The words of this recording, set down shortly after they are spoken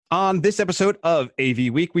On this episode of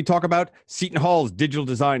AV Week, we talk about Seton Hall's Digital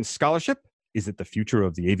Design Scholarship. Is it the future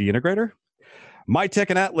of the AV integrator? MyTech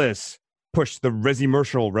and Atlas push the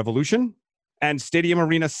Resimercial revolution. And Stadium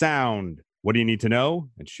Arena Sound. What do you need to know?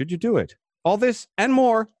 And should you do it? All this and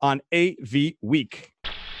more on AV Week.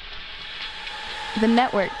 The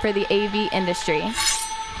network for the AV industry.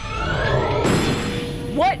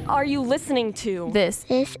 What are you listening to? This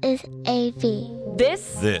is AV.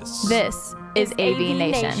 This is AV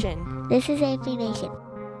Nation. This is AV Nation.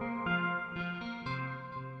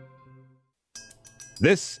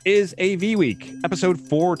 This is AV Week, episode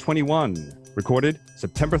 421, recorded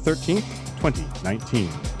September 13th, 2019.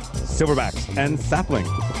 Silverbacks and Sapling.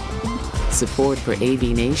 Support for AV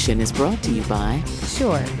Nation is brought to you by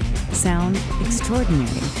Shure, sound extraordinary,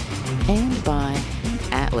 and by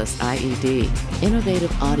Atlas IED,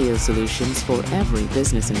 innovative audio solutions for every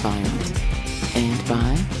business environment. And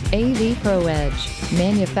by AV ProEdge,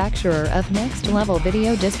 manufacturer of next-level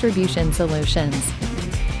video distribution solutions.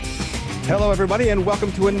 Hello, everybody, and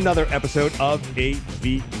welcome to another episode of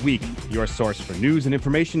AV Week, your source for news and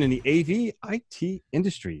information in the AV IT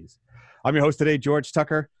industries. I'm your host today, George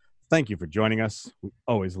Tucker. Thank you for joining us. We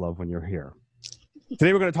always love when you're here.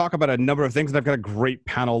 Today, we're going to talk about a number of things, and I've got a great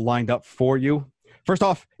panel lined up for you. First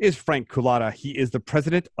off is Frank Culata. He is the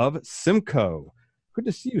president of Simco. Good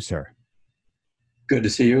to see you, sir. Good to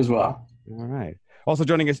see you as well. All right. Also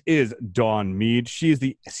joining us is Dawn Mead. She is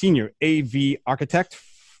the senior AV architect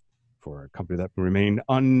for a company that will remain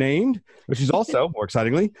unnamed, but she's also, more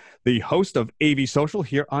excitingly, the host of AV Social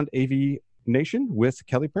here on AV Nation with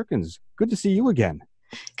Kelly Perkins. Good to see you again.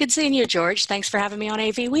 Good seeing you, George. Thanks for having me on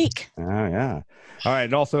AV Week. Oh, yeah. All right.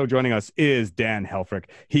 And also joining us is Dan Helfrich.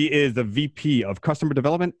 He is the VP of Customer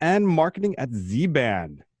Development and Marketing at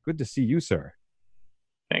Z-Band. Good to see you, sir.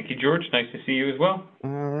 Thank you, George. Nice to see you as well. All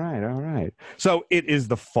right. All right. So it is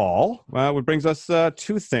the fall, which brings us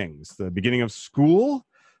two things. The beginning of school,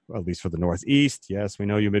 well, at least for the Northeast. Yes, we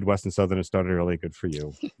know you Midwest and Southerners started early. Good for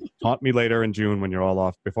you. Taunt me later in June when you're all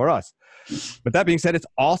off before us. But that being said, it's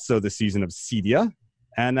also the season of CEDIA.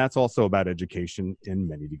 And that's also about education in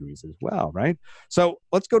many degrees as well, right? So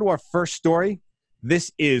let's go to our first story.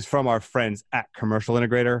 This is from our friends at Commercial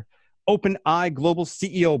Integrator. OpenEye Global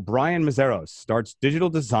CEO Brian Meseros starts Digital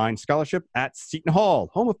Design Scholarship at Seton Hall,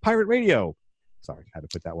 home of Pirate Radio. Sorry, had to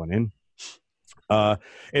put that one in.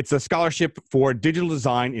 It's a scholarship for digital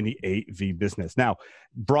design in the AV business. Now,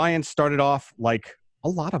 Brian started off like a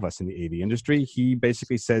lot of us in the AV industry. He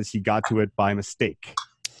basically says he got to it by mistake.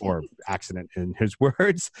 Or accident in his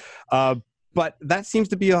words. But that seems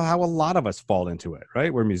to be how a lot of us fall into it,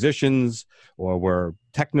 right? We're musicians or we're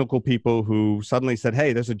technical people who suddenly said,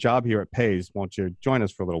 hey, there's a job here, it pays. Won't you join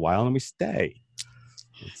us for a little while? And we stay.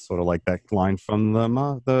 It's sort of like that line from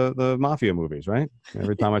the mafia movies, right?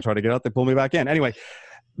 Every time I try to get out, they pull me back in. Anyway,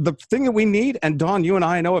 the thing that we need, and Dawn, you and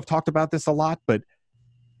I know have talked about this a lot, but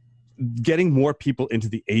getting more people into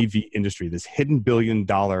the AV industry, this hidden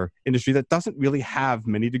billion-dollar industry that doesn't really have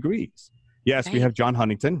many degrees. Yes, right. We have John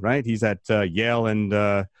Huntington, right? He's at Yale and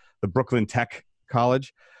the Brooklyn Tech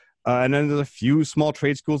College. And then there's a few small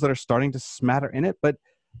trade schools that are starting to smatter in it. But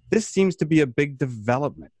this seems to be a big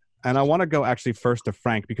development. And I want to go actually first to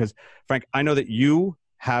Frank, because, Frank, I know that you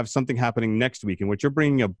have something happening next week in which you're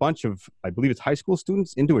bringing a bunch of, I believe it's high school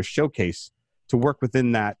students, into a showcase to work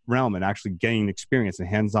within that realm and actually gain experience and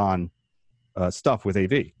hands-on stuff with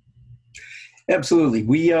AV. Absolutely.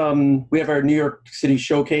 We have our New York City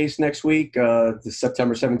showcase next week,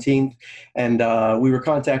 September 17th. And we were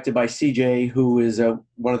contacted by CJ, who is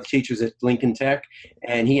one of the teachers at Lincoln Tech.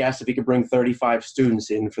 And he asked if he could bring 35 students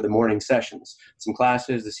in for the morning sessions, some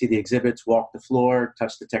classes to see the exhibits, walk the floor,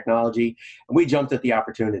 touch the technology. And we jumped at the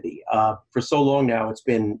opportunity. For so long now, it's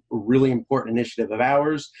been a really important initiative of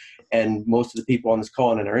ours and most of the people on this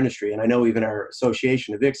call and in our industry. And I know even our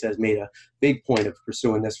association, AVIXA, has made a big point of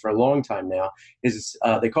pursuing this for a long time now. Is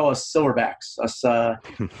they call us silverbacks,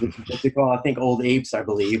 what they call, I think, old apes, I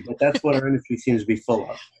believe, but that's what our industry seems to be full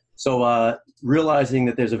of. So realizing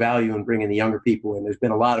that there's a value in bringing the younger people in, there's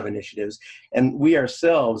been a lot of initiatives, and we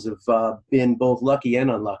ourselves have been both lucky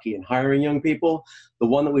and unlucky in hiring young people. The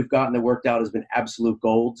one that we've gotten that worked out has been absolute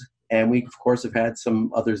gold. And we, of course, have had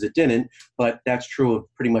some others that didn't, but that's true of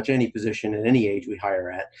pretty much any position at any age we hire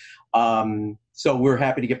at. So we're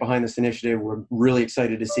happy to get behind this initiative. We're really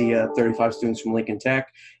excited to see 35 students from Lincoln Tech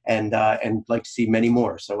and like to see many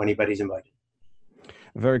more. So anybody's invited.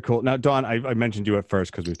 Very cool. Now, Dawn, I mentioned you at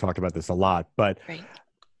first because we've talked about this a lot, but right.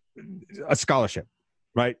 A scholarship,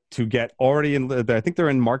 right? To get already in, I think they're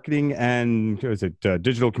in marketing and is it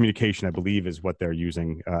digital communication, I believe is what they're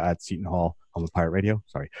using at Seton Hall. home of Pirate Radio.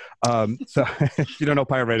 Sorry. So if you don't know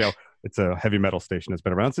Pirate Radio, it's a heavy metal station that's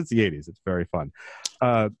been around since the 80s. It's very fun.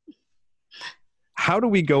 How do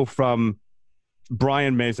we go from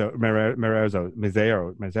Brian Mazeros,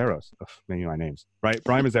 maybe my names, right?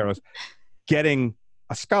 Brian Mazeros getting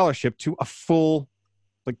a scholarship to a full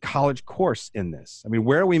college course in this? I mean,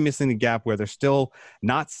 where are we missing the gap where they're still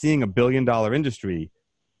not seeing $1 billion industry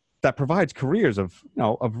that provides careers of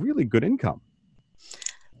really good income?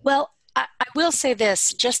 Well, I will say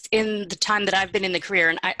this, just in the time that I've been in the career,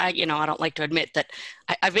 and I don't like to admit that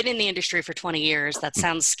I've been in the industry for 20 years. That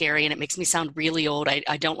sounds scary and it makes me sound really old.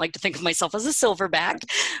 I don't like to think of myself as a silverback,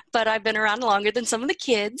 but I've been around longer than some of the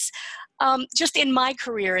kids. Just in my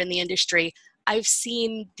career in the industry, I've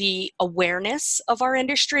seen the awareness of our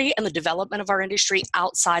industry and the development of our industry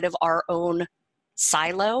outside of our own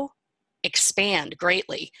silo expand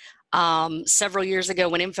greatly. Several years ago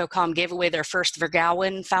when Infocom gave away their first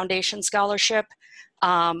Vergauwen Foundation scholarship,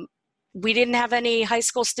 we didn't have any high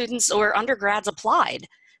school students or undergrads applied.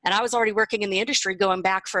 And I was already working in the industry going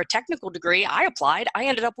back for a technical degree. I applied. I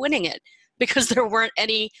ended up winning it because there weren't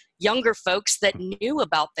any younger folks that knew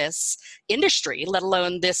about this industry, let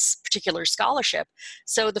alone this particular scholarship.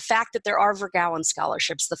 So the fact that there are Vergauwen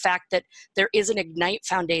scholarships, the fact that there is an Ignite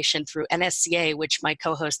Foundation through NSCA, which my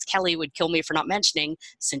co-host Kelly would kill me for not mentioning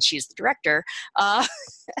since she's the director,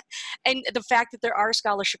 and the fact that there are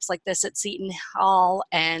scholarships like this at Seton Hall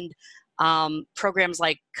and programs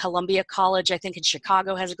like Columbia College, I think in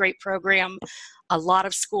Chicago, has a great program. A lot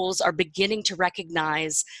of schools are beginning to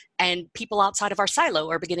recognize, and people outside of our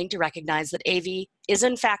silo are beginning to recognize that AV is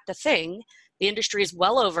in fact a thing. The industry is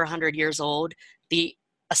well over 100 years old. The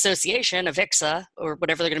association of ICSA, or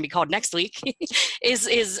whatever they're going to be called next week,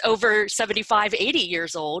 is over 75, 80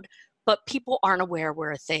 years old, but people aren't aware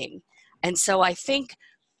we're a thing. And so I think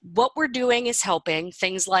what we're doing is helping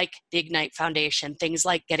things like the Ignite Foundation, things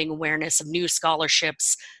like getting awareness of new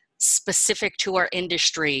scholarships specific to our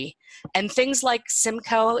industry, and things like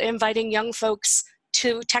Simcoe inviting young folks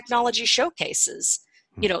to technology showcases.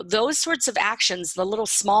 Those sorts of actions, the little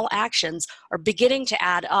small actions, are beginning to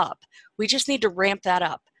add up. We just need to ramp that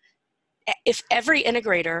up. If every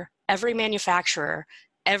integrator, every manufacturer,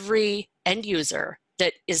 every end user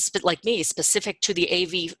that is like me, specific to the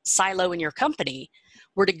AV silo in your company,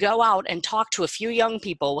 were to go out and talk to a few young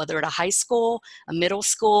people, whether at a high school, a middle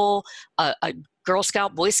school, a Girl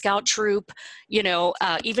Scout, Boy Scout troop,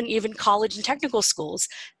 even college and technical schools,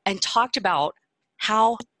 and talked about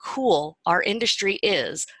how cool our industry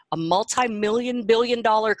is, a multi-million-billion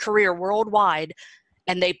dollar career worldwide,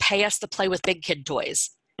 and they pay us to play with big kid toys.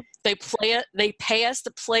 They pay us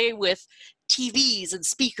to play with TVs and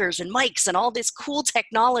speakers and mics and all this cool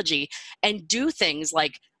technology, and do things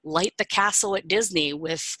like light the castle at Disney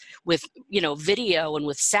with video and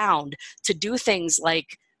with sound, to do things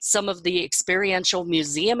like some of the experiential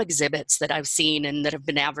museum exhibits that I've seen and that have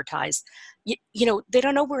been advertised. They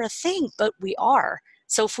don't know we're a thing, but we are.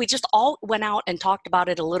 So if we just all went out and talked about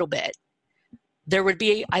it a little bit, there would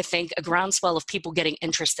be, I think, a groundswell of people getting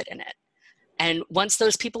interested in it. And once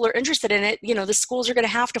those people are interested in it, the schools are going to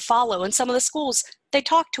have to follow. And some of the schools, they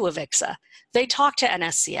talk to AVIXA, they talk to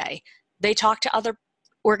NSCA, they talk to other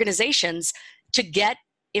organizations to get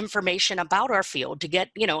information about our field, to get,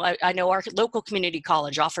 I know our local community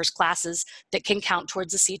college offers classes that can count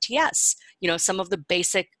towards the CTS, some of the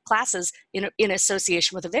basic classes in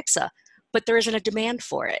association with AVIXA, but there isn't a demand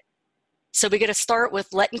for it. So we got to start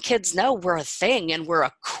with letting kids know we're a thing, and we're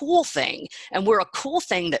a cool thing, and we're a cool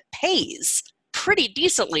thing that pays pretty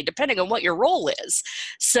decently depending on what your role is.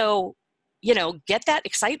 So, get that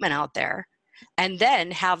excitement out there, and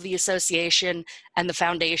then have the association and the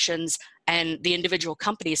foundations and the individual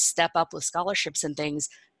companies step up with scholarships and things.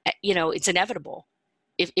 It's inevitable.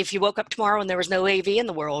 If you woke up tomorrow and there was no AV in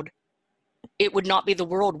the world, it would not be the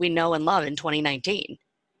world we know and love in 2019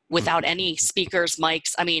 without any speakers,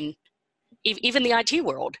 mics. I mean, even the IT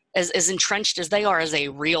world, as entrenched as they are as a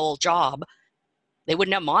real job, they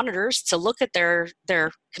wouldn't have monitors to look at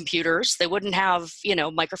their computers. They wouldn't have,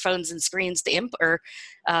 microphones and screens to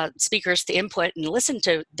speakers to input and listen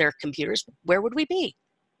to their computers. Where would we be?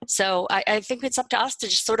 So I think it's up to us to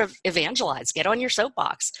just sort of evangelize, get on your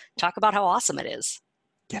soapbox, talk about how awesome it is.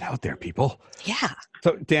 Get out there, people. Yeah.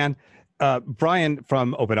 So Dan, Brian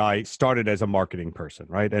from OpenEye started as a marketing person,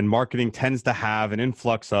 right? And marketing tends to have an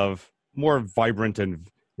influx of more vibrant and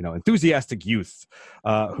enthusiastic youth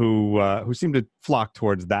who seem to flock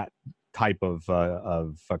towards that type of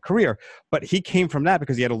career. But he came from that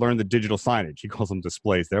because he had to learn the digital signage. He calls them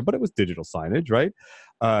displays there, but it was digital signage, right?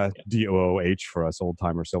 DOOH for us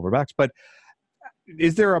old-timer silverbacks. But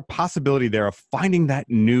is there a possibility there of finding that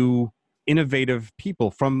new innovative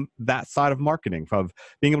people from that side of marketing, of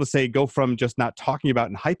being able to say, go from just not talking about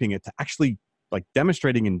and hyping it to actually like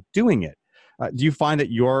demonstrating and doing it. Do you find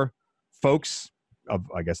that your folks of,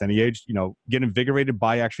 I guess, any age, get invigorated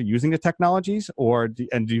by actually using the technologies, or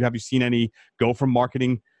have you seen any go from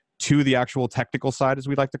marketing to the actual technical side, as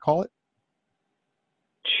we like to call it?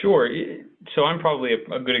 Sure. So I'm probably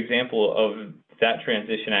a good example of that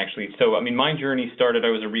transition, actually. So, I mean, my journey started, I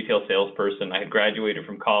was a retail salesperson. I had graduated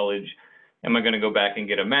from college. Am I going to go back and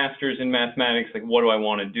get a master's in mathematics? Like, what do I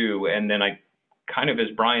want to do? And then I kind of, as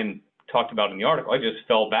Brian talked about in the article, I just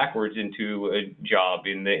fell backwards into a job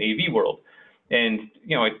in the AV world. And,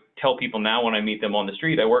 I tell people now when I meet them on the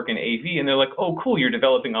street, I work in AV, and they're like, oh, cool, you're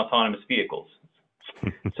developing autonomous vehicles.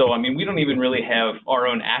 So, I mean, we don't even really have our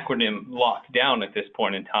own acronym locked down at this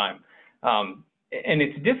point in time. And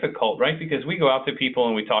it's difficult, right? Because we go out to people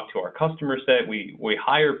and we talk to our customer set, we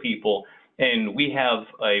hire people, and we have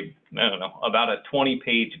about a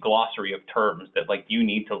 20-page glossary of terms that like you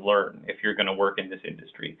need to learn if you're going to work in this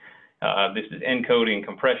industry. This is encoding,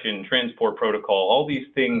 compression, transport protocol, all these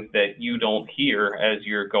things that you don't hear as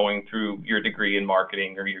you're going through your degree in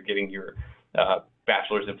marketing, or you're getting your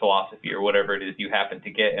bachelor's in philosophy, or whatever it is you happen to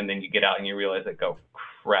get. And then you get out and you realize like, oh,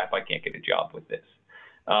 crap, I can't get a job with this.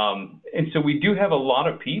 And so we do have a lot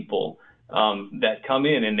of people that come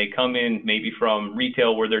in, and they come in maybe from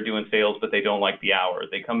retail where they're doing sales, but they don't like the hours.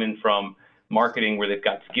 They come in from marketing where they've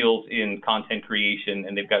got skills in content creation,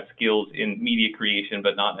 and they've got skills in media creation,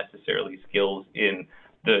 but not necessarily skills in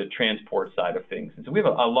the transport side of things. And so we have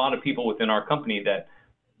a lot of people within our company that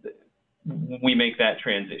we make that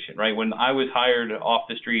transition, right? When I was hired off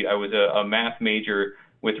the street, I was a math major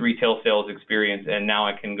with retail sales experience, and now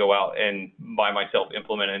I can go out and by myself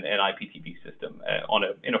implement an IPTV system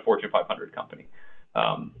in a Fortune 500 company.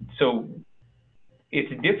 So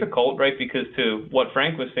it's difficult, right? Because to what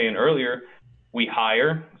Frank was saying earlier, we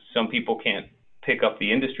hire. Some people can't pick up the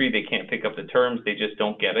industry. They can't pick up the terms. They just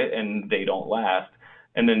don't get it, and they don't last.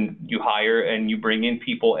 And then you hire and you bring in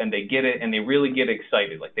people, and they get it, and they really get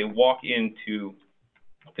excited. Like they walk into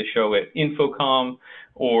the show at Infocom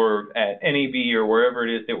or at NAB or wherever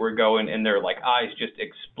it is that we're going, and their like eyes just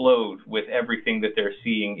explode with everything that they're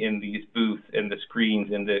seeing in these booths and the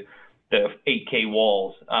screens and the 8K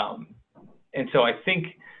walls. And so I think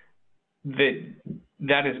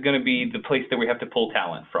that is going to be the place that we have to pull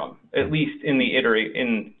talent from, at least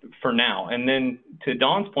for now. And then to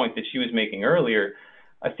Dawn's point that she was making earlier,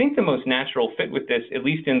 I think the most natural fit with this, at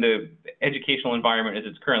least in the educational environment as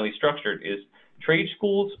it's currently structured, is trade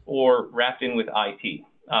schools or wrapped in with IT.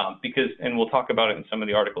 Because, and we'll talk about it in some of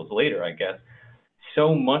the articles later, I guess,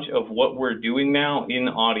 so much of what we're doing now in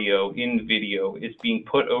audio, in video, is being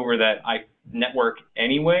put over that network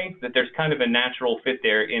anyway, that there's kind of a natural fit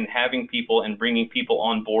there in having people and bringing people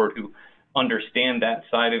on board who understand that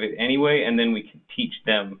side of it anyway, and then we can teach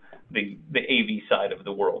them the AV side of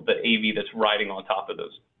the world, the AV that's riding on top of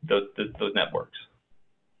those networks.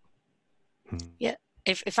 Yeah.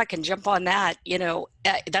 If I can jump on that,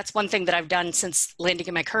 that's one thing that I've done since landing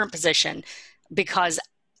in my current position, because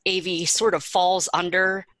AV sort of falls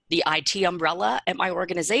under the IT umbrella at my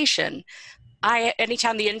organization.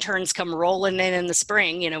 Anytime the interns come rolling in the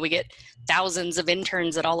spring, we get thousands of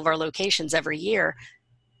interns at all of our locations every year.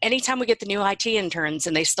 Anytime we get the new IT interns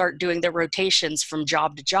and they start doing their rotations from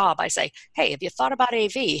job to job, I say, hey, have you thought about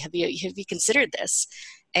AV? Have you considered this?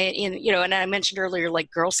 And, and I mentioned earlier, like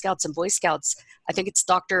Girl Scouts and Boy Scouts, I think it's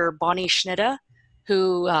Dr. Bonnie Schnitta,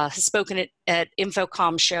 who has spoken at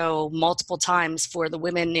Infocom show multiple times for the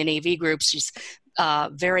women in AV groups. She's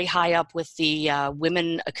very high up with the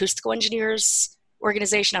Women Acoustical Engineers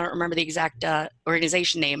organization. I don't remember the exact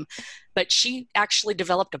organization name, but she actually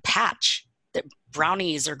developed a patch that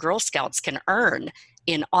brownies or Girl Scouts can earn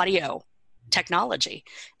in audio technology,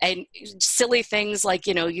 and silly things like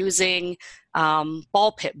using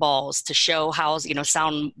ball pit balls to show how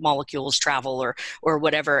sound molecules travel or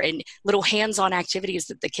whatever, and little hands-on activities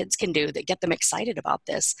that the kids can do that get them excited about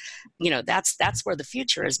this. That's where the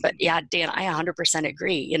future is. But yeah, Dan, I 100%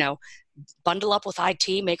 agree. Bundle up with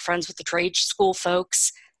IT, make friends with the trade school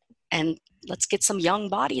folks, and let's get some young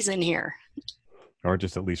bodies in here. Or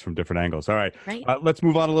just at least from different angles. All right. Right. Let's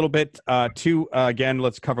move on a little bit again,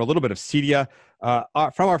 let's cover a little bit of CEDIA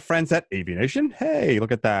from our friends at Aviation. Hey,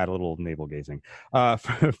 look at that, a little navel gazing.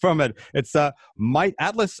 From it, it's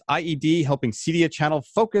Atlas IED helping CEDIA channel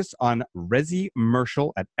focus on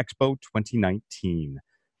Resi-Mercial at Expo 2019.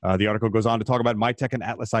 The article goes on to talk about Mitek and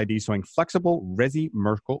Atlas ID showing flexible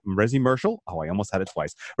Resi-Mercial. Oh, I almost had it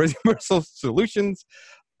twice. Resi-Mercial solutions.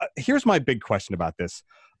 Here's my big question about this.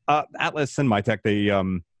 Atlas and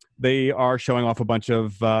Mitek, they are showing off a bunch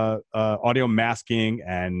of audio masking,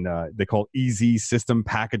 and they call EZ system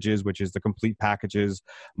packages, which is the complete packages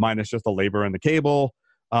minus just the labor and the cable.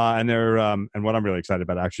 And they're and what I'm really excited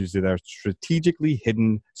about actually is their strategically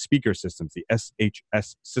hidden speaker systems, the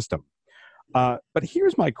SHS system. But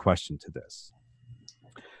here's my question to this.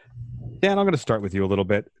 Dan, I'm going to start with you a little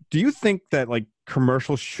bit. Do you think that like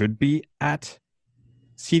commercials should be at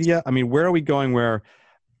CEDIA? I mean, where are we going where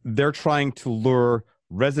they're trying to lure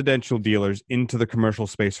residential dealers into the commercial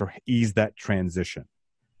space or ease that transition?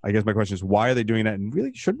 I guess my question is, why are they doing that? And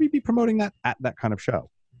really, should we be promoting that at that kind of show?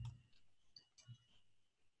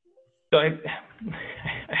 So I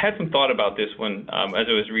had some thought about this one as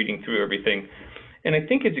I was reading through everything, and I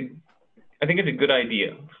think it's a good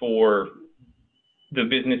idea for the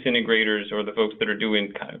business integrators or the folks that are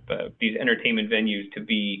doing kind of these entertainment venues to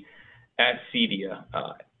be at CEDIA.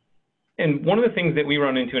 And one of the things that we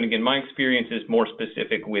run into, and again, my experience is more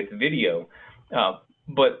specific with video,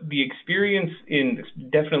 but the experience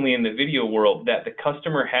definitely in the video world that the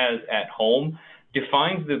customer has at home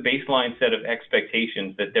defines the baseline set of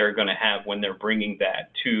expectations that they're going to have when they're bringing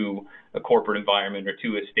that to a corporate environment or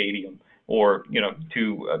to a stadium or,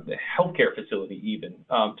 to a healthcare facility even.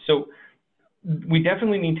 So we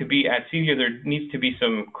definitely need to be at CEDIA. There needs to be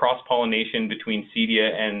some cross-pollination between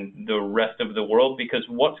CEDIA and the rest of the world, because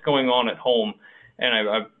what's going on at home, and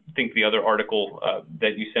I think the other article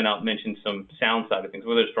that you sent out mentioned some sound side of things,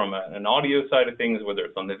 whether it's from an audio side of things, whether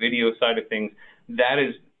it's on the video side of things, that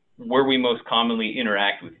is where we most commonly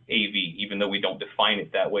interact with AV, even though we don't define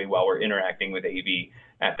it that way while we're interacting with AV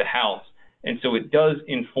at the house. And so it does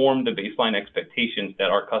inform the baseline expectations that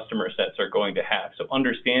our customer sets are going to have. So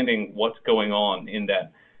understanding what's going on in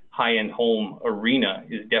that high-end home arena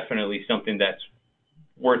is definitely something that's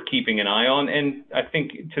worth keeping an eye on. And I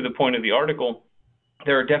think to the point of the article,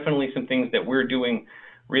 there are definitely some things that we're doing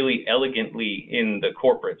really elegantly in the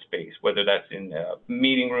corporate space, whether that's in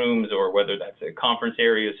meeting rooms or whether that's at conference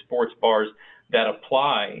areas, sports bars, that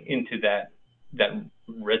apply into that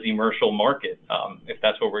resi-mercial market, if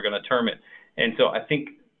that's what we're going to term it. And so I think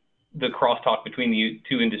the crosstalk between the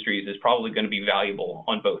two industries is probably going to be valuable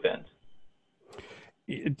on both ends.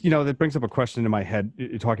 That brings up a question in my head.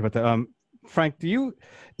 You're talking about that. Frank,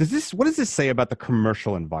 what does this say about the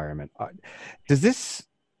commercial environment? Does this,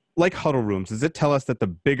 like huddle rooms, does it tell us that the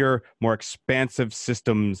bigger, more expansive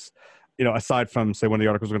systems, aside from, say, one of the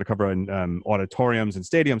articles we're going to cover in auditoriums and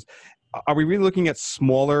stadiums, are we really looking at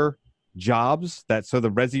smaller jobs so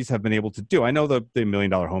the resis have been able to do? I know the $1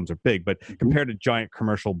 million homes are big, but compared to giant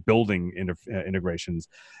commercial building integrations,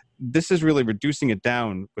 this is really reducing it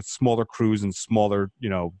down with smaller crews and smaller,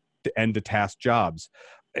 end-to-task jobs.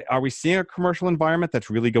 Are we seeing a commercial environment that's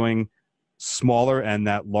really going smaller and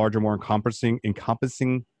that larger, more encompassing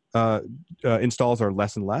installs are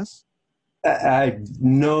less and less?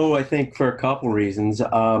 No, I think for a couple reasons.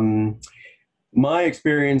 My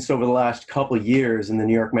experience over the last couple of years in the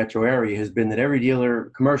New York metro area has been that every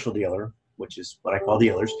commercial dealer, which is what I call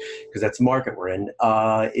dealers, because that's the market we're in,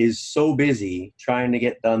 is so busy trying to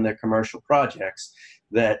get done their commercial projects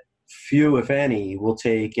that few, if any, will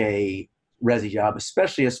take a resi job,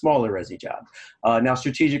 especially a smaller resi job. Now,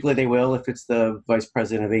 strategically, they will if it's the vice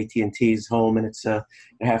president of AT&T's home and it's a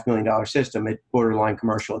 $500,000 system. It's borderline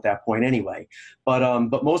commercial at that point anyway.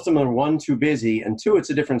 But most of them are, one, too busy, and two, it's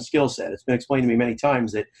a different skill set. It's been explained to me many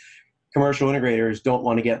times that commercial integrators don't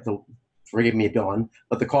want to get forgive me, Dawn,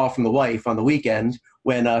 but the call from the wife on the weekend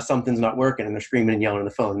when something's not working and they're screaming and yelling on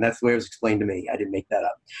the phone. That's the way it was explained to me. I didn't make that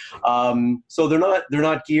up. So they're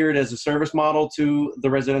not geared as a service model to the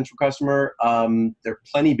residential customer. They're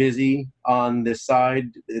plenty busy on this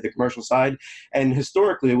side, the commercial side. And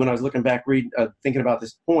historically, when I was looking back, thinking about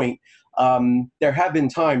this point, there have been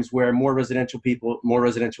times where more residential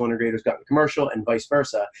integrators got into commercial and vice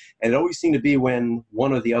versa. And it always seemed to be when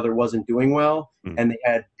one or the other wasn't doing well and they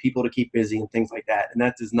had people to keep busy and things like that. And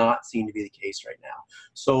that does not seem to be the case right now.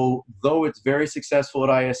 So though it's very successful at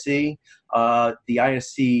ISC, the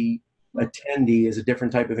ISC attendee is a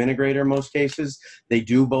different type of integrator in most cases. They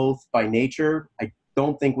do both by nature. I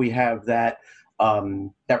don't think we have that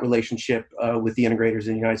relationship with the integrators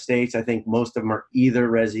in the United States. I think most of them are either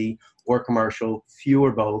resi or commercial, few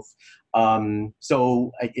or both.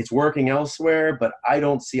 So it's working elsewhere, but I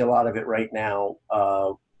don't see a lot of it right now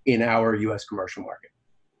in our U.S. commercial market.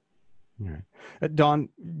 All right. Dawn,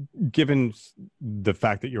 given the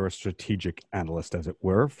fact that you're a strategic analyst, as it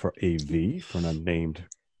were, for AV, for an unnamed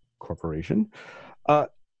corporation,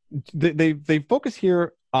 they focus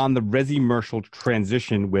here on the resi-mercial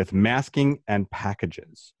transition with masking and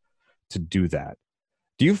packages to do that.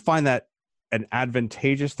 Do you find that an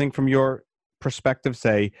advantageous thing from your perspective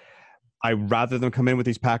say, I rather them come in with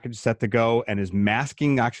these packages set to go? And is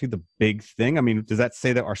masking actually the big thing? I mean, does that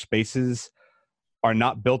say that our spaces are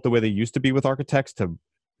not built the way they used to be with architects to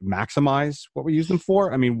maximize what we use them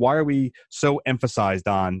for? I mean, why are we so emphasized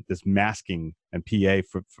on this masking and PA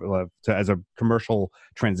as a commercial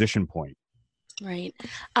transition point? Right.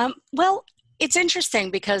 Well, it's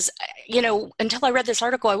interesting because, you know, until I read this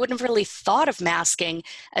article, I wouldn't have really thought of masking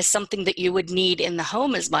as something that you would need in the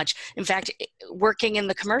home as much. In fact, working in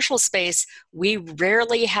the commercial space, we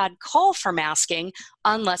rarely had call for masking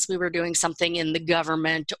unless we were doing something in the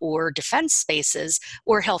government or defense spaces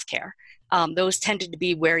or healthcare. Those tended to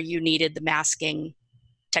be where you needed the masking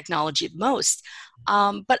technology the most.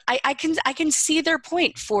 But I can see their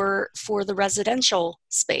point for the residential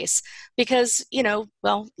space because, you know,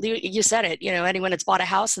 well, you said it, you know, anyone that's bought a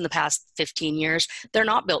house in the past 15 years, they're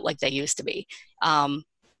not built like they used to be.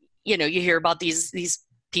 You know, you hear about these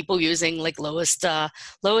people using like lowest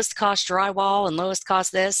cost drywall and lowest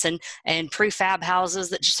cost this and prefab houses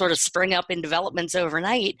that just sort of spring up in developments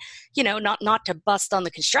overnight, you know, not to bust on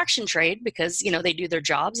the construction trade because, you know, they do their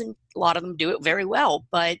jobs and a lot of them do it very well,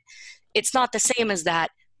 but it's not the same as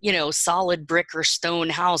that, you know, solid brick or stone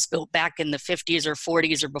house built back in the 50s or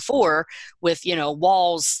 40s or before with, you know,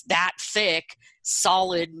 walls that thick,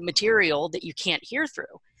 solid material that you can't hear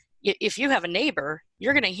through. If you have a neighbor,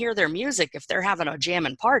 you're going to hear their music if they're having a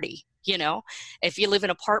jamming party, you know. If you live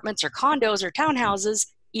in apartments or condos or townhouses,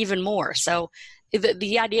 even more. So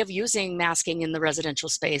the idea of using masking in the residential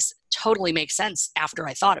space totally makes sense after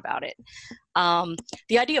I thought about it.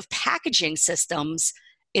 The idea of packaging systems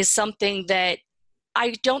is something that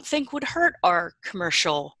I don't think would hurt our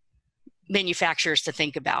commercial manufacturers to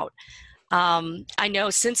think about. I know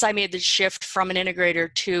since I made the shift from an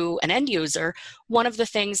integrator to an end user, one of the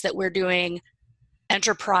things that we're doing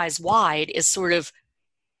enterprise-wide is sort of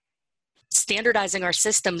standardizing our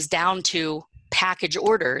systems down to package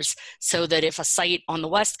orders so that if a site on the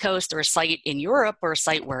West Coast or a site in Europe or a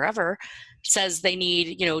site wherever says they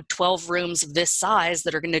need, you know, 12 rooms of this size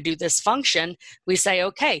that are going to do this function, we say,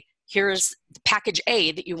 okay, here's package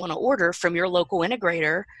A that you want to order from your local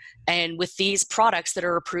integrator. And with these products that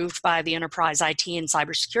are approved by the enterprise IT and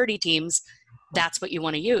cybersecurity teams, that's what you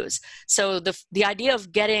want to use. So the idea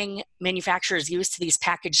of getting manufacturers used to these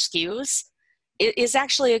package SKUs is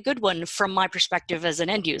actually a good one from my perspective as an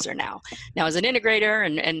end user now. Now, as an integrator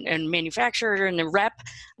and manufacturer and a rep,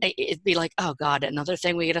 it'd be like, oh God, another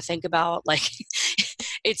thing we got to think about. Like,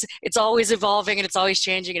 it's always evolving and it's always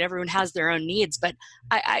changing and everyone has their own needs. But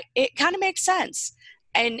it kind of makes sense.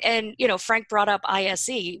 And you know, Frank brought up ISE.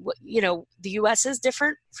 You know, the US is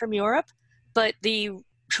different from Europe, but the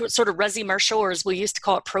sort of resi-mercial, or as we used to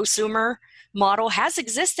call it, prosumer model has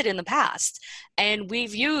existed in the past. And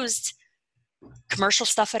we've used commercial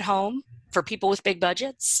stuff at home for people with big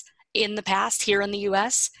budgets in the past here in the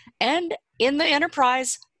US. And in the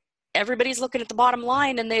enterprise, everybody's looking at the bottom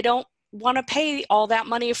line and they don't want to pay all that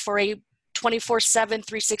money for a 24/7,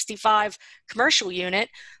 365 commercial unit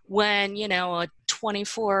when, you know, a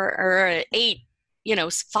 24 or a 8, you know,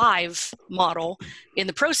 5 model in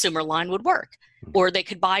the prosumer line would work. Or they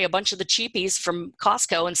could buy a bunch of the cheapies from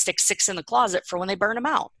Costco and stick 6 in the closet for when they burn them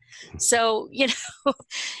out. So, you know,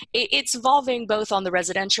 it's evolving both on the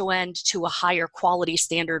residential end to a higher quality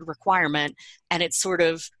standard requirement, and it's sort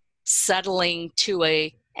of settling to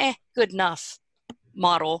a good enough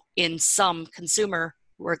model in some consumer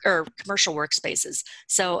work or commercial workspaces.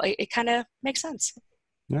 So it kind of makes sense.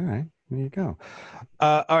 All right. There you go.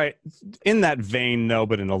 All right. In that vein, though,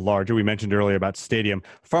 but in a larger, we mentioned earlier about Stadium,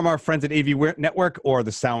 from our friends at AV Network or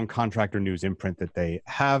the Sound Contractor News imprint that they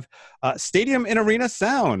have, Stadium in Arena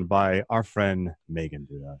Sound by our friend Megan.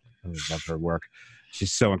 I love her work.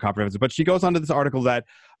 She's so incomprehensible. But she goes on to this article that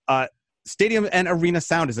Stadium and Arena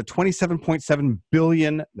Sound is a $27.7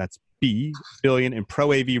 billion, that's B, billion in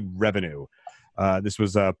Pro AV revenue. This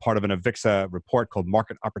was part of an Avixa report called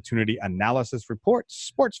Market Opportunity Analysis Report,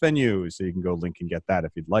 Sports Venues. So you can go link and get that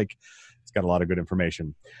if you'd like. It's got a lot of good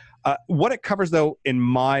information. What it covers, though, in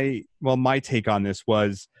my take on this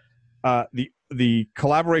was the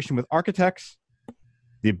collaboration with architects,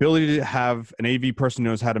 the ability to have an AV person who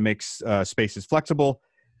knows how to make spaces flexible,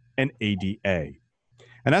 and ADA.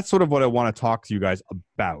 And that's sort of what I want to talk to you guys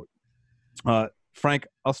about. Frank,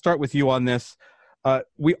 I'll start with you on this.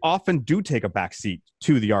 We often do take a back seat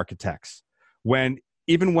to the architects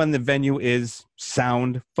even when the venue is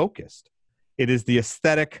sound focused. It is the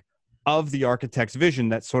aesthetic of the architect's vision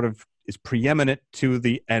that sort of is preeminent to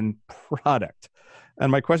the end product.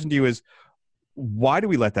 And my question to you is, why do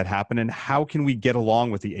we let that happen, and how can we get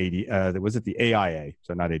along with the AIA,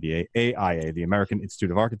 so not ADA, AIA, the American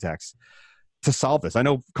Institute of Architects, to solve this? I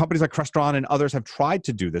know companies like Crestron and others have tried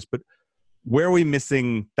to do this, but where are we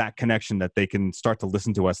missing that connection that they can start to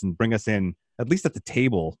listen to us and bring us in, at least at the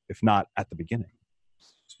table, if not at the beginning?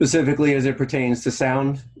 Specifically as it pertains to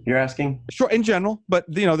sound, you're asking? Sure, in general, but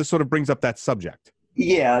this sort of brings up that subject.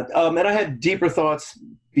 Yeah, and I had deeper thoughts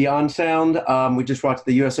beyond sound. We just watched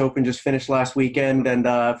the U.S. Open just finished last weekend, and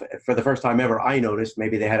for the first time ever, I noticed,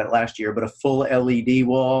 maybe they had it last year, but a full LED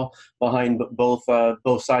wall behind both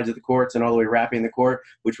sides of the courts and all the way wrapping the court,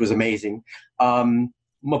 which was amazing.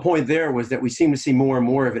 My point there was that we seem to see more and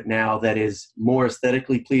more of it now that is more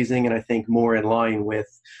aesthetically pleasing, and I think more in line with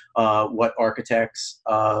what architects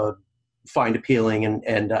find appealing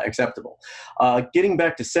and acceptable. Getting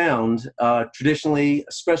back to sound, traditionally,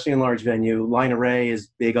 especially in large venue, line array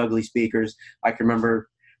is big, ugly speakers. I can remember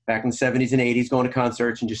back in the 70s and 80s going to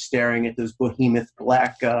concerts and just staring at those behemoth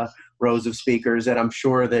black rows of speakers, and I'm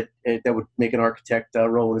sure that that would make an architect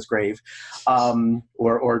roll in his grave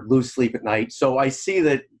or lose sleep at night. So I see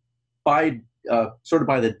that by the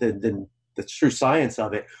true science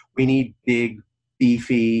of it, we need big,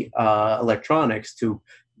 beefy electronics to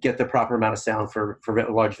get the proper amount of sound for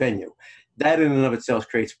a large venue. That in and of itself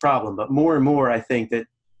creates a problem. But more and more, I think that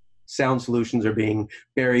sound solutions are being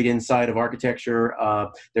buried inside of architecture.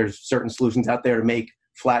 There's certain solutions out there to make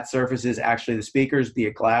flat surfaces actually the speakers, be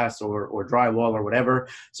it glass or drywall or whatever.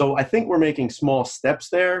 So I think we're making small steps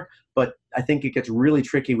there, but I think it gets really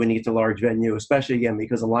tricky when you get to large venue, especially, again,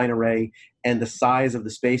 because of line array and the size of the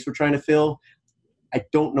space we're trying to fill. I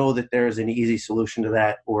don't know that there's an easy solution to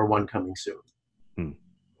that or one coming soon.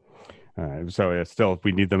 So still,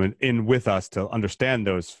 we need them in with us to understand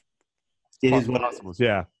those. It is what it is.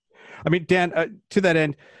 Yeah. I mean, Dan, to that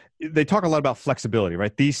end, they talk a lot about flexibility,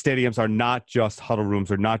 right? These stadiums are not just huddle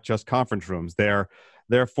rooms or not just conference rooms. They're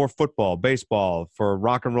for football, baseball, for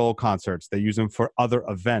rock and roll concerts. They use them for other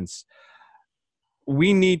events.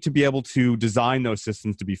 We need to be able to design those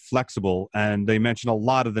systems to be flexible. And they mention a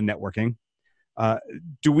lot of the networking.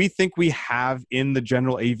 Do we think we have in the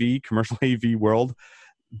general AV, commercial AV world,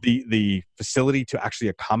 the facility to actually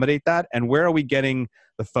accommodate that? And where are we getting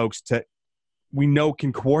the folks we know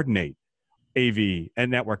can coordinate AV and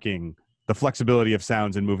networking, the flexibility of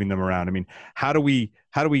sounds and moving them around? I mean, how do we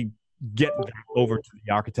get that over to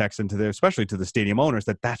the architects and especially to the stadium owners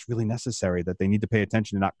that's really necessary, that they need to pay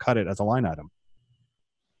attention and not cut it as a line item?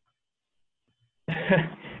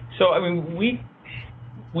 So, I mean,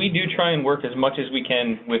 we do try and work as much as we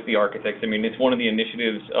can with the architects. I mean, it's one of the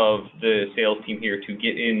initiatives of the sales team here to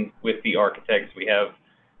get in with the architects. We have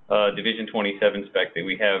Division 27 spec that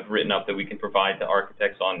we have written up that we can provide to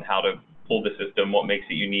architects on how to pull the system, what makes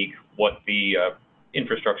it unique, what the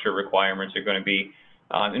infrastructure requirements are going to be.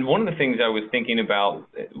 And one of the things I was thinking about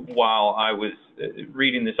while I was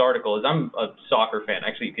reading this article is I'm a soccer fan.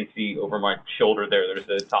 Actually, you can see over my shoulder there's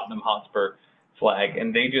a Tottenham Hotspur flag,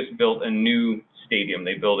 and they just built a new stadium.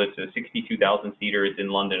 They built it to 62,000 seater. It's in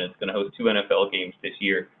London. It's going to host 2 NFL games this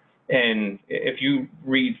year. And if you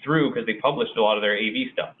read through, because they published a lot of their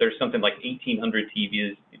AV stuff, there's something like 1,800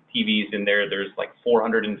 TVs in there. There's like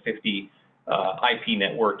 450 IP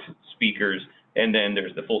networked speakers. And then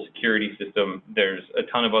there's the full security system. There's a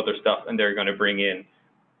ton of other stuff. And they're going to bring in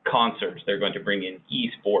concerts. They're going to bring in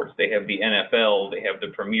esports. They have the NFL. They have the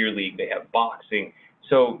Premier League. They have boxing.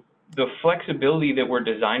 So the flexibility that we're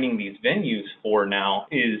designing these venues for now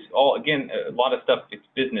is all, again, a lot of stuff, it's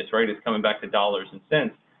business, right? It's coming back to dollars and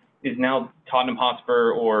cents. Is now Tottenham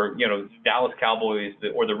Hotspur or, Dallas Cowboys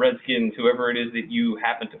or the Redskins, whoever it is that you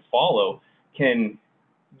happen to follow, can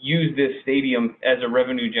use this stadium as a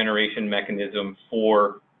revenue generation mechanism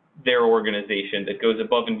for their organization that goes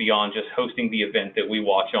above and beyond just hosting the event that we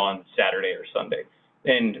watch on Saturday or Sunday.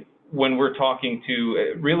 And when we're talking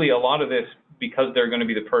to really a lot of this, because they're going to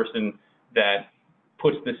be the person that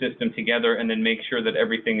puts the system together and then makes sure that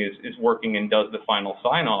everything is working and does the final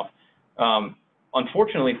sign-off,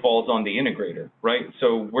 unfortunately falls on the integrator, right?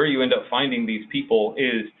 So where you end up finding these people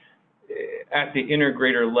is at the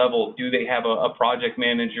integrator level. Do they have a project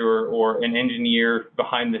manager or an engineer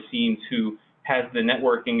behind the scenes who has the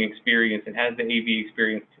networking experience and has the AV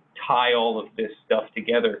experience to tie all of this stuff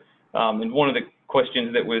together? And one of the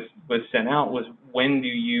questions that was sent out was, when do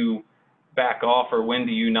you back off or when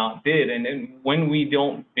do you not bid? And when we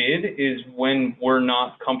don't bid is when we're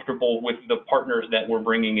not comfortable with the partners that we're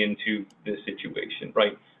bringing into this situation,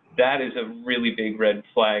 right? That is a really big red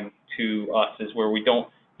flag to us, is where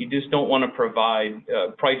you just don't want to provide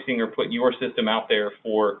pricing or put your system out there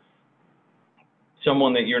for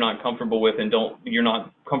someone that you're not comfortable with and you're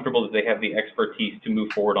not comfortable that they have the expertise to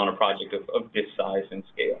move forward on a project of this size and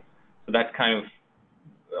scale. So that's kind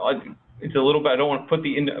of, it's a little bit, I don't want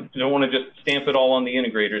to don't want to just stamp it all on the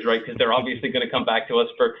integrators, right? Because they're obviously going to come back to us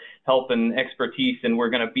for help and expertise, and we're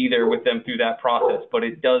going to be there with them through that process. But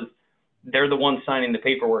they're the ones signing the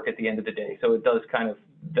paperwork at the end of the day. So it does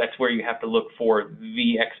that's where you have to look for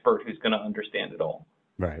the expert who's going to understand it all.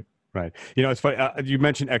 Right. Right. You know, it's funny. You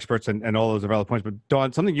mentioned experts and all those valid points, but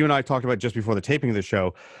Dawn, something you and I talked about just before the taping of the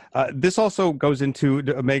show, this also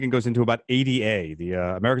Megan goes into about ADA, the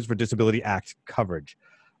Americans with Disability Act coverage,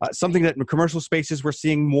 something that in commercial spaces we're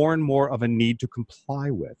seeing more and more of a need to comply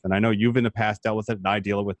with. And I know you've in the past dealt with it, and I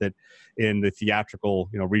deal with it in the theatrical,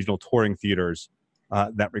 regional touring theaters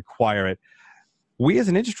that require it. We as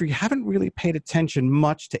an industry haven't really paid attention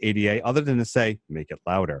much to ADA other than to say, make it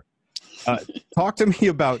louder. Talk to me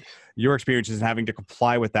about your experiences in having to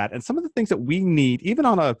comply with that and some of the things that we need, even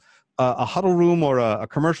on a huddle room or a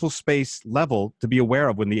commercial space level, to be aware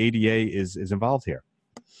of when the ADA is involved here.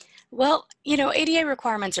 Well, ADA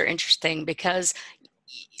requirements are interesting because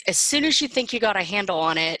as soon as you think you got a handle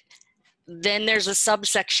on it, then there's a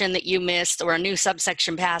subsection that you missed or a new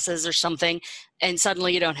subsection passes or something, and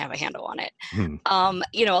suddenly you don't have a handle on it.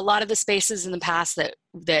 A lot of the spaces in the past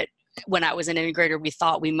that when I was an integrator, we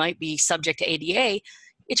thought we might be subject to ADA.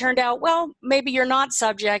 It turned out, well, maybe you're not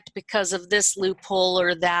subject because of this loophole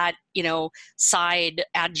or that, side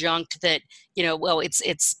adjunct that,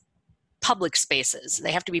 it's public spaces.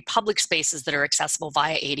 They have to be public spaces that are accessible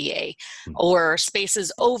via ADA or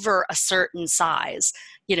spaces over a certain size,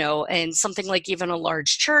 and something like even a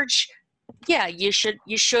large church. Yeah, you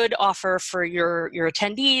should offer for your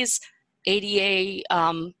attendees ADA,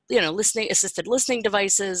 assisted listening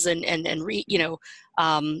devices and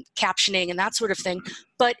captioning and that sort of thing.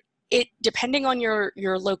 But depending on your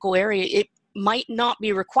local area, it might not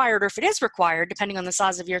be required, or if it is required, depending on the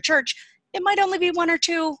size of your church, it might only be one or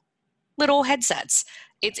two little headsets.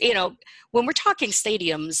 It's, when we're talking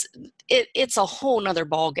stadiums, it's a whole nother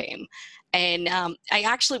ball game. And I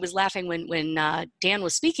actually was laughing when Dan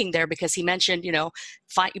was speaking there, because he mentioned,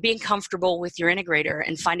 being comfortable with your integrator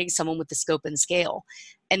and finding someone with the scope and scale.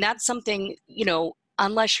 And that's something,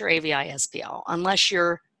 unless you're AVI SPL, unless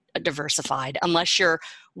you're diversified, unless you're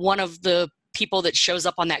one of the people that shows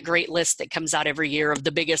up on that great list that comes out every year of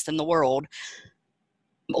the biggest in the world,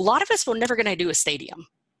 a lot of us were never going to do a stadium.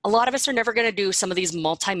 A lot of us are never going to do some of these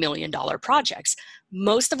multi-million-dollar projects.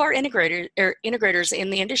 Most of our integrators in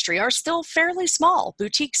the industry are still fairly small,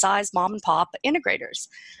 boutique-sized mom-and-pop integrators.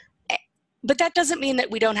 But that doesn't mean that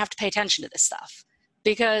we don't have to pay attention to this stuff,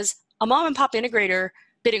 because a mom-and-pop integrator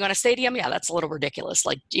bidding on a stadium, yeah, that's a little ridiculous.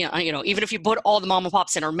 Like, even if you put all the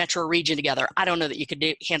mom-and-pops in our metro region together, I don't know that you could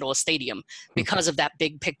handle a stadium because of that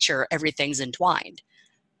big picture. Everything's entwined.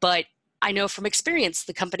 But I know from experience,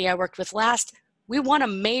 the company I worked with last, we won a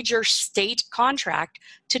major state contract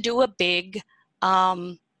to do a big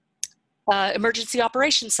emergency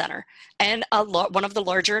operations center. And one of the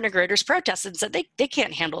larger integrators protested and said they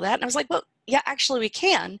can't handle that. And I was like, well, yeah, actually we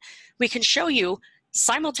can. We can show you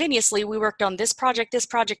simultaneously we worked on this project,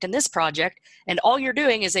 and this project. And all you're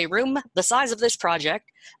doing is a room the size of this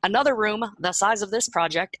project, another room the size of this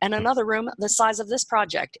project, and another room the size of this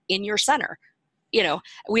project in your center.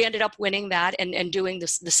 We ended up winning that and doing the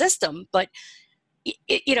system. But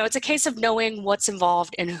it's a case of knowing what's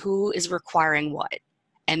involved and who is requiring what.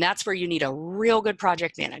 And that's where you need a real good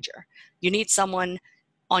project manager. You need someone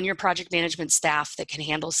on your project management staff that can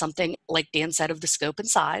handle something, like Dan said, of the scope and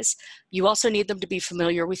size. You also need them to be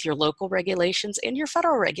familiar with your local regulations and your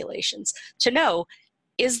federal regulations to know,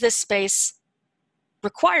 is this space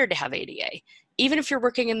required to have ADA? Even if you're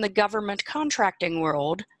working in the government contracting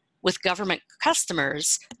world, with government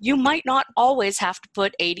customers, you might not always have to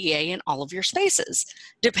put ADA in all of your spaces,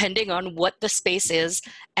 depending on what the space is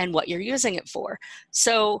and what you're using it for.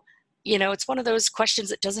 So, it's one of those questions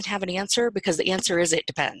that doesn't have an answer, because the answer is it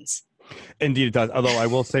depends. Indeed, it does. Although I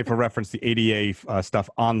will say, for reference, the ADA stuff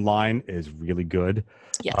online is really good.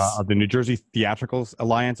 Yes. The New Jersey Theatricals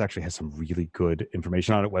Alliance actually has some really good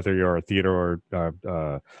information on it, whether you're a theater or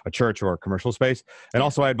a church or a commercial space. And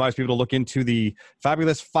also, I advise people to look into the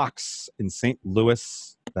fabulous Fox in St.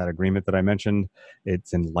 Louis, that agreement that I mentioned.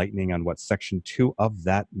 It's enlightening on what Section 2 of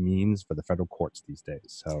that means for the federal courts these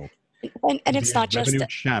days. So, and it's not just revenue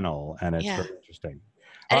channel, and it's very interesting.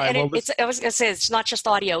 I was going to say, it's not just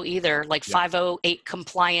audio either, like 508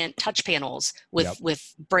 compliant touch panels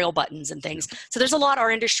with Braille buttons and things. So there's a lot our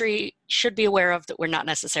industry should be aware of that we're not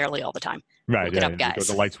necessarily all the time. Right. Look it up, guys.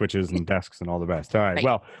 The light switches and desks and all the rest. All right.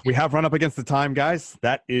 Well, we have run up against the time, guys.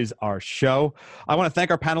 That is our show. I want to thank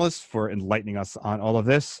our panelists for enlightening us on all of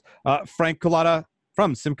this. Frank Cullotta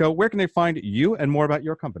from Simco, where can they find you and more about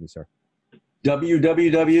your company, sir?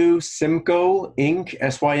 www.symcoinc,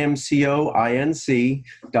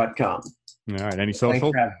 SYMCOINC.com. All right. Any Thanks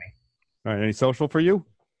social? for having me. All right. Any social for you?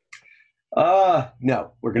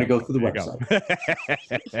 No, we're going to go through the website.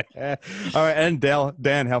 All right. And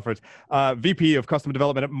Dan Helfrich, VP of Custom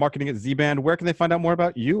Development and Marketing at Z-Band. Where can they find out more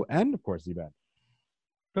about you and, of course, Z-Band?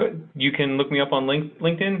 You can look me up on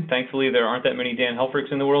LinkedIn. Thankfully, there aren't that many Dan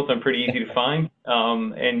Helfrichs in the world, so I'm pretty easy to find.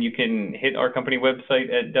 And you can hit our company website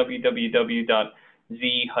at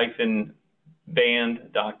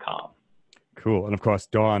www.z-band.com. Cool. And, of course,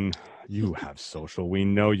 Dawn, you have social. We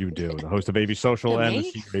know you do. The host of AV Social and the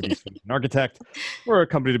senior AV solution architect. We're a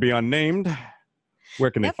company to be unnamed. Where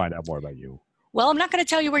can they find out more about you? Well, I'm not going to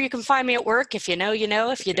tell you where you can find me at work. If you know, you know.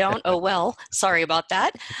 If you don't, oh well. Sorry about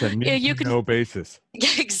that. It's a need-to-know basis.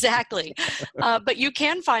 Exactly. But you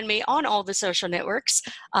can find me on all the social networks.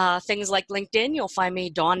 Things like LinkedIn, you'll find me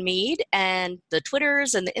Dawn Mead, and the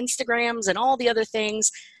Twitters and the Instagrams and all the other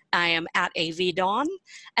things. I am at AVDawn.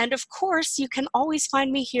 And of course, you can always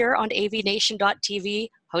find me here on avnation.tv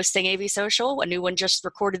hosting AV Social. A new one just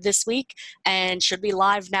recorded this week and should be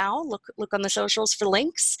live now. Look on the socials for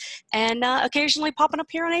links, and occasionally popping up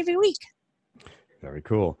here on AV Week. Very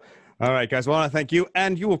cool. All right, guys. Well, I want to thank you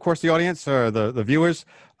and you, of course, the audience or the viewers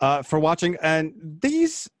for watching. And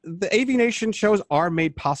the AV Nation shows are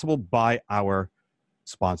made possible by our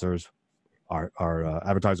sponsors, our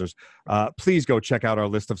advertisers. Please go check out our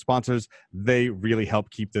list of sponsors. They really help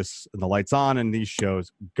keep the lights on and these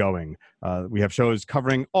shows going. We have shows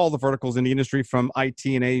covering all the verticals in the industry, from IT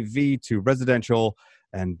and AV to residential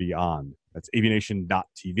and beyond. That's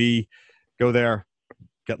avnation.tv. Go there,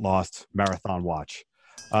 get lost, marathon watch.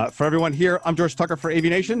 For everyone here, I'm George Tucker for AV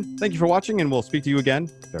Nation. Thank you for watching, and we'll speak to you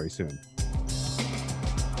again very soon.